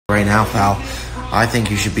Right now, Fal, I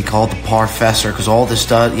think you should be called the Parfessor, because all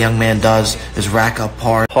this young man does is rack up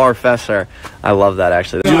par. Parfessor. I love that,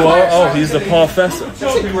 actually. You are? Oh, he's the Parfessor.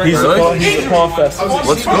 He's the Parfessor.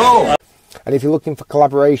 Let's go. And if you're looking for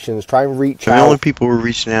collaborations, try and reach out. The only people we're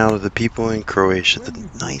reaching out are the people in Croatia, the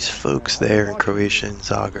nice folks there in Croatia and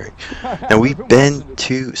Zagreb. Now, we've been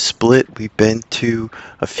to Split, we've been to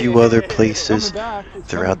a few other places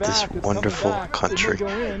throughout this wonderful country.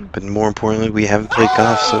 But more importantly, we haven't played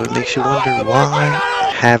golf, so it makes you wonder, why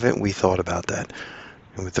haven't we thought about that?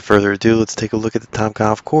 And with further ado, let's take a look at the top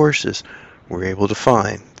golf courses we're able to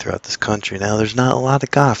find throughout this country. Now, there's not a lot of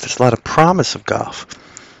golf, there's a lot of promise of golf.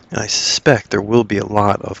 And I suspect there will be a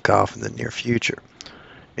lot of golf in the near future,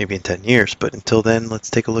 maybe in 10 years. But until then, let's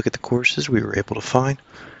take a look at the courses we were able to find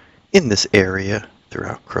in this area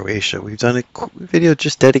throughout Croatia. We've done a video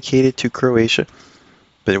just dedicated to Croatia,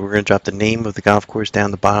 but we're going to drop the name of the golf course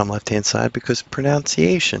down the bottom left-hand side because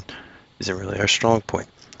pronunciation isn't really our strong point.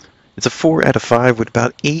 It's a 4 out of 5 with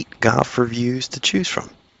about 8 golf reviews to choose from.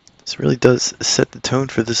 This really does set the tone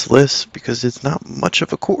for this list because it's not much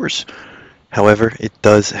of a course. However, it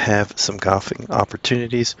does have some golfing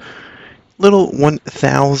opportunities. Little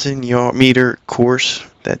 1,000-meter course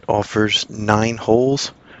that offers 9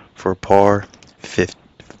 holes for a par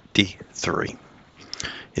 53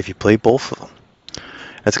 if you play both of them.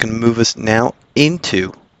 That's going to move us now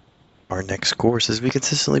into our next course. As we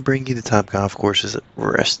consistently bring you the top golf courses,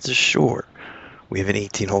 rest assured we have an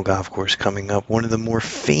 18-hole golf course coming up, one of the more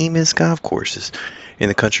famous golf courses in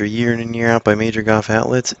the country year in and year out by major golf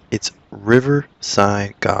outlets. It's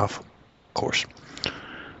Riverside Golf Course.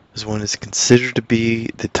 This one is considered to be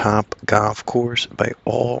the top golf course by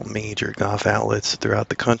all major golf outlets throughout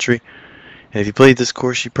the country. And if you played this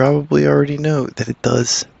course, you probably already know that it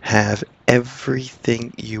does have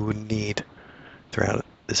everything you would need throughout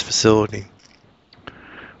this facility.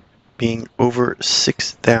 Being over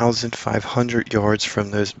 6,500 yards from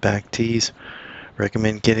those back tees,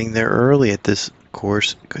 recommend getting there early at this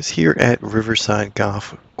course because here at Riverside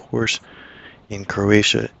Golf Course in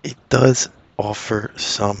Croatia, it does offer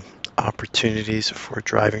some opportunities for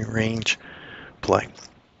driving range play.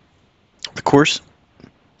 The course,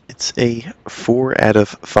 it's a 4 out of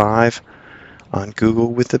 5 on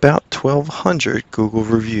Google with about 1,200 Google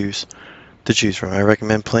reviews to choose from. I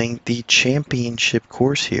recommend playing the championship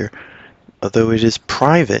course here. Although it is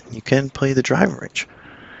private, you can play the driving range.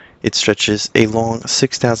 It stretches a long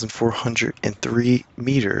 6,403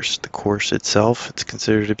 meters. The course itself, it's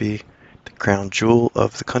considered to be the crown jewel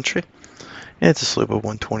of the country. And it's a slope of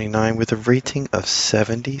 129 with a rating of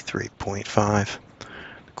 73.5.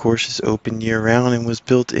 The course is open year-round and was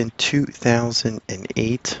built in 2008.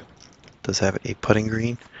 It does have a putting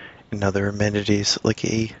green and other amenities like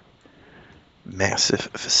a massive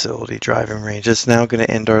facility driving range. That's now going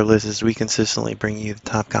to end our list as we consistently bring you the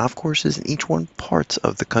top golf courses in each one parts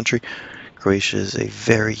of the country. Croatia is a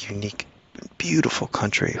very unique, beautiful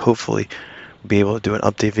country. Hopefully we'll be able to do an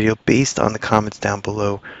update video based on the comments down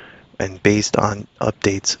below and based on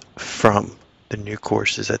updates from the new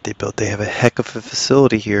courses that they built. They have a heck of a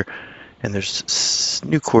facility here, and there's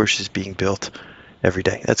new courses being built every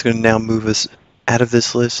day. That's going to now move us out of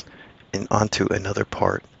this list and onto another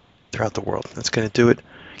part throughout the world. That's going to do it.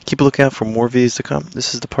 Keep a lookout for more videos to come.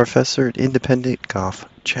 This is the Parfessor, Independent Golf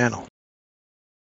Channel.